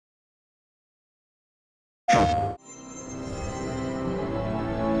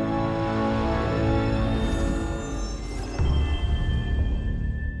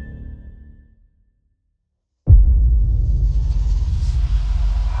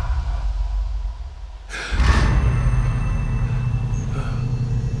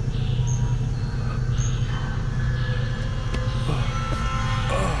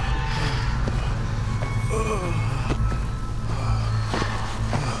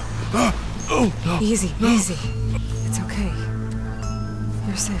Easy, easy. It's okay.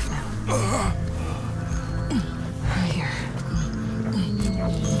 You're safe now. Here.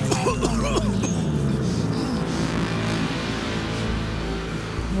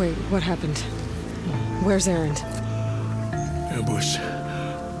 Wait, what happened? Where's Erend? Ambush.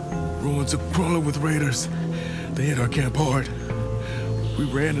 Ruins are crawling with raiders. They hit our camp hard. We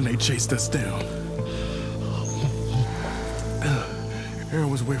ran and they chased us down. Erend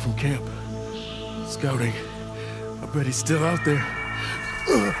was away from camp. Scouting. I bet he's still out there.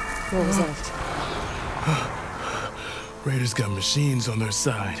 What was that? Raiders got machines on their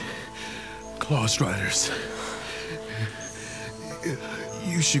side. Claw striders.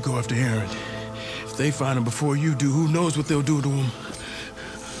 You should go after Erend. If they find him before you do, who knows what they'll do to him?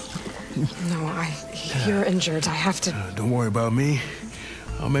 No, you're injured. I have to... Don't worry about me.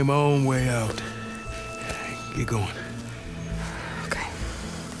 I'll make my own way out. Get going. Okay.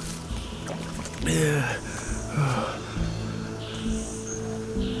 Yeah.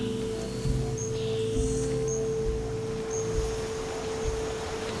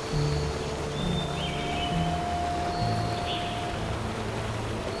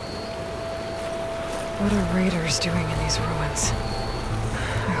 What are raiders doing in these ruins?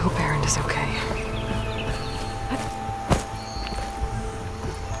 I hope Erend is okay.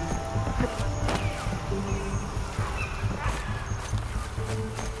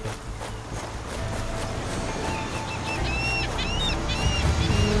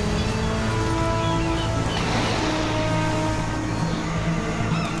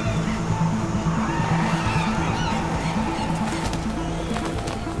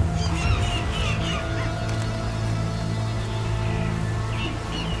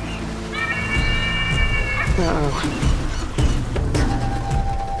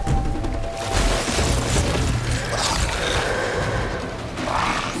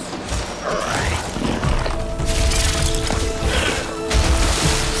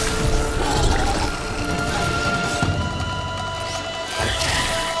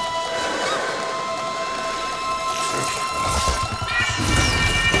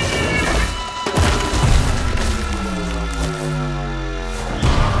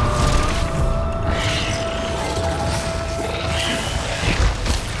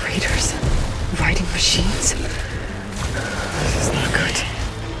 Machines? This is not good.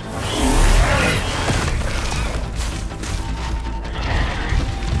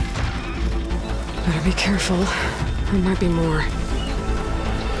 Better be careful. There might be more.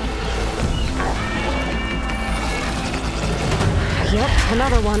 Yep,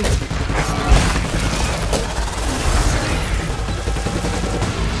 another one.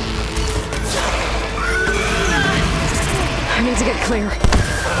 I need to get clear.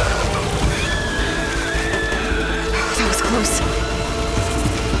 That was close.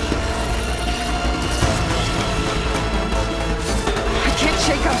 I can't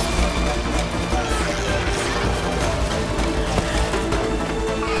shake him.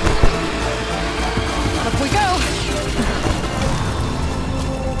 Up we go.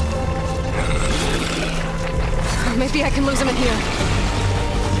 Maybe I can lose him in here.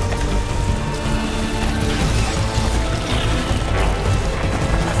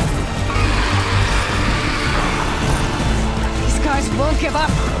 Won't give up.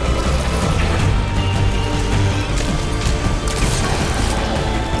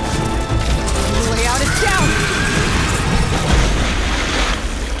 The way out is down.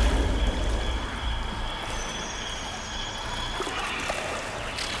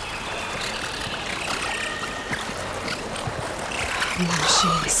 More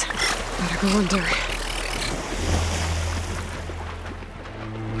machines. Better go under.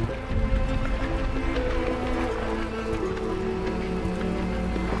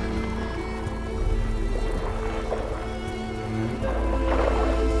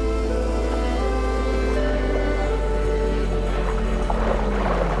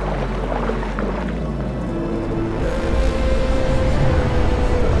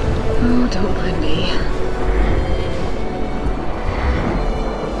 Don't mind me.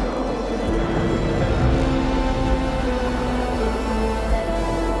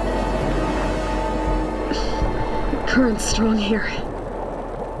 Current's strong here.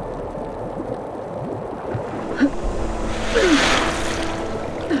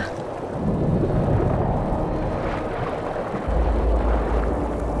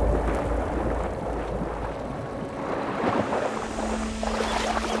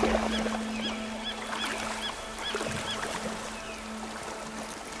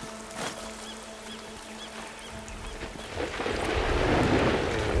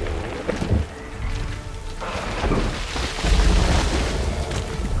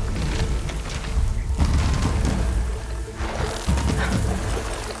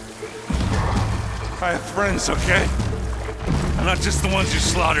 I have friends, okay? I'm not just the ones you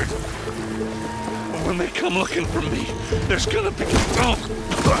slaughtered. But when they come looking for me, there's gonna be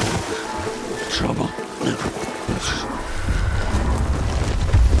trouble.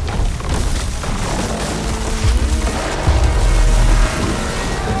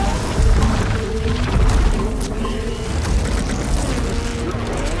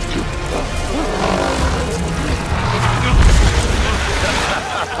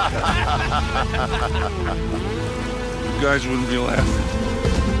 You guys wouldn't be laughing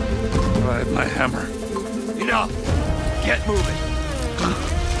if I had my hammer. Enough! Get moving!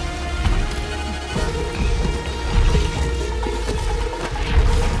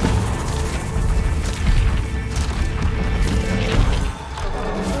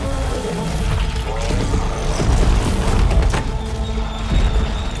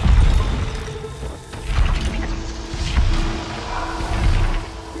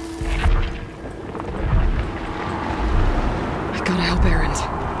 Gotta help Erend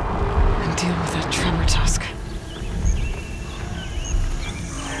and deal with that tremor tusk.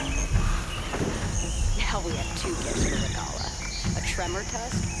 Now we have two gifts for Regala. A tremor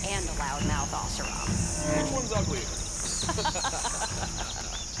tusk and a loudmouth Oseram. Which one's uglier?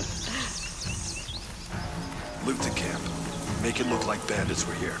 Loot the camp. Make it look like bandits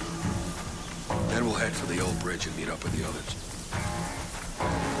were here. Then we'll head for the old bridge and meet up with the others.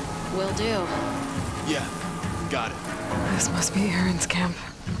 Will do. Yeah, got it. This must be Erend's camp.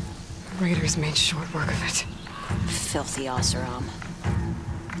 Raiders made short work of it. Filthy Oseram.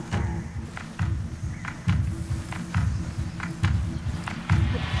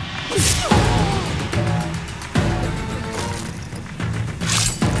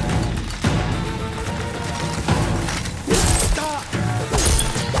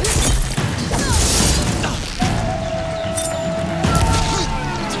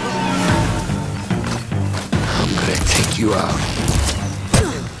 You out.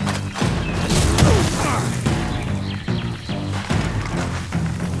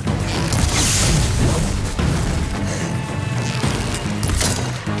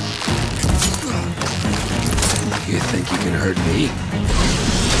 You think you can hurt me?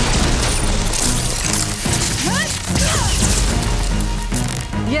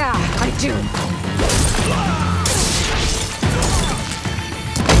 Yeah, I do.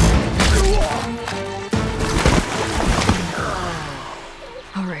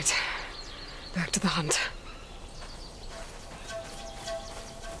 All right, back to the hunt.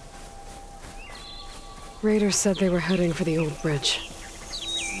 Raiders said they were heading for the old bridge.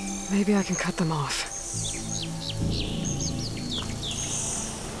 Maybe I can cut them off.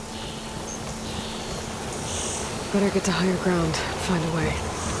 Better get to higher ground, find a way.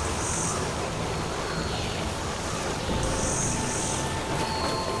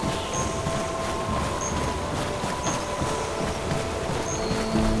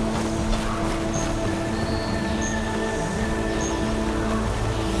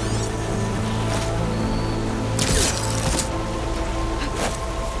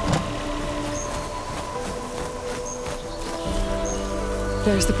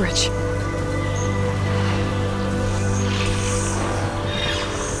 There's the bridge.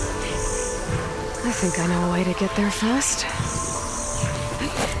 I think I know a way to get there fast.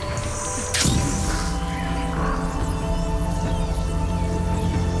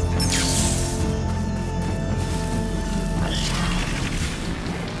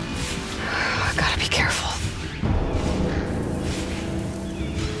 Gotta be careful.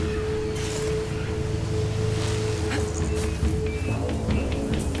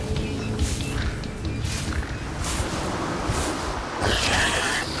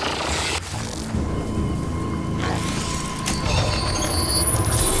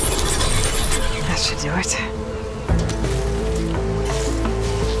 Should do it.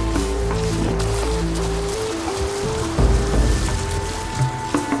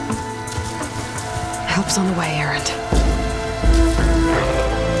 Help's on the way, Erend.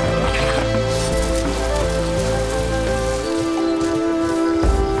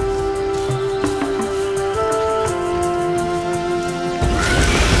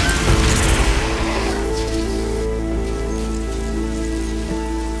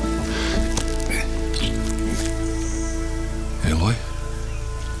 Aloy?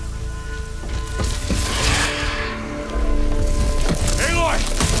 Aloy!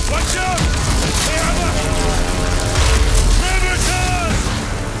 Watch out! They are the... Predators!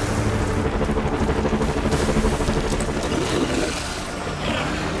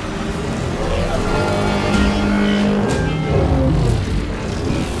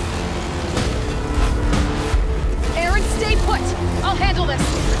 Erend, stay put! I'll handle this!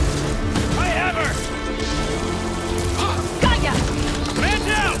 I have her!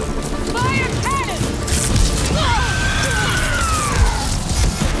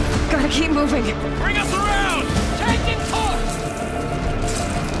 keep moving. Bring us around! Taking course!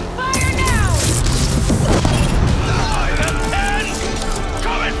 Fire now!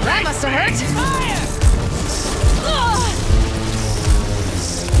 That must have hurt. Fire!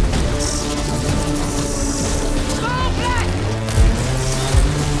 Fall back!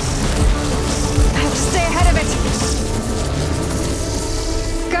 I have to stay ahead of it.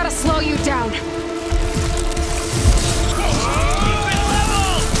 Gotta slow you down.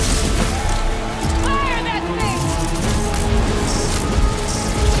 Fire that thing!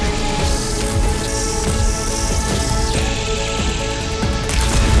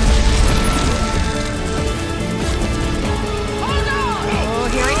 Hold on! Oh,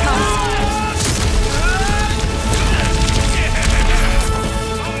 here he comes.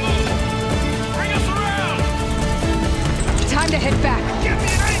 Bring us around! Time to hit back. Get me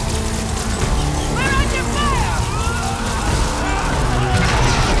an ace! We're under fire!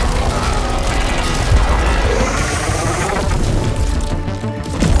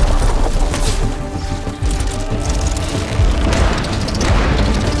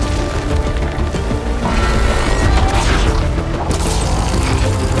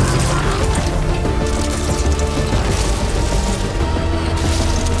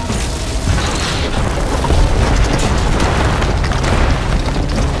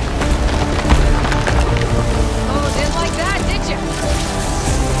 Oh, didn't like that, did you?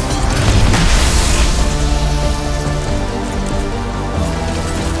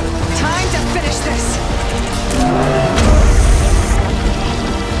 Time to finish this.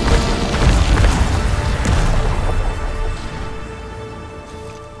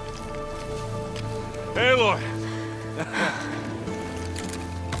 Aloy!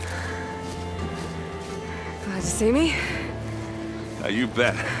 Glad to see me. You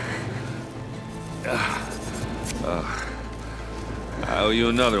bet. I owe you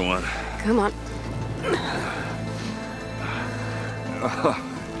another one. Come on.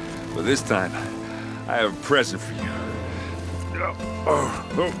 But this time, I have a present for you.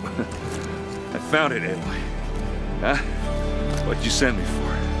 I found it, Aloy. Huh? What you sent me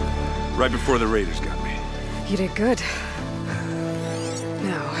for. Right before the raiders got me. You did good.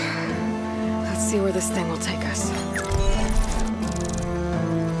 Now, let's see where this thing will take us.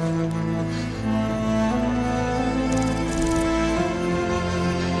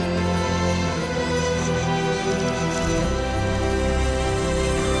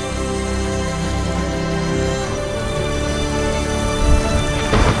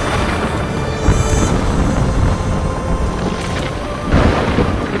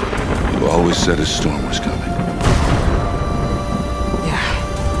 You always said a storm was coming.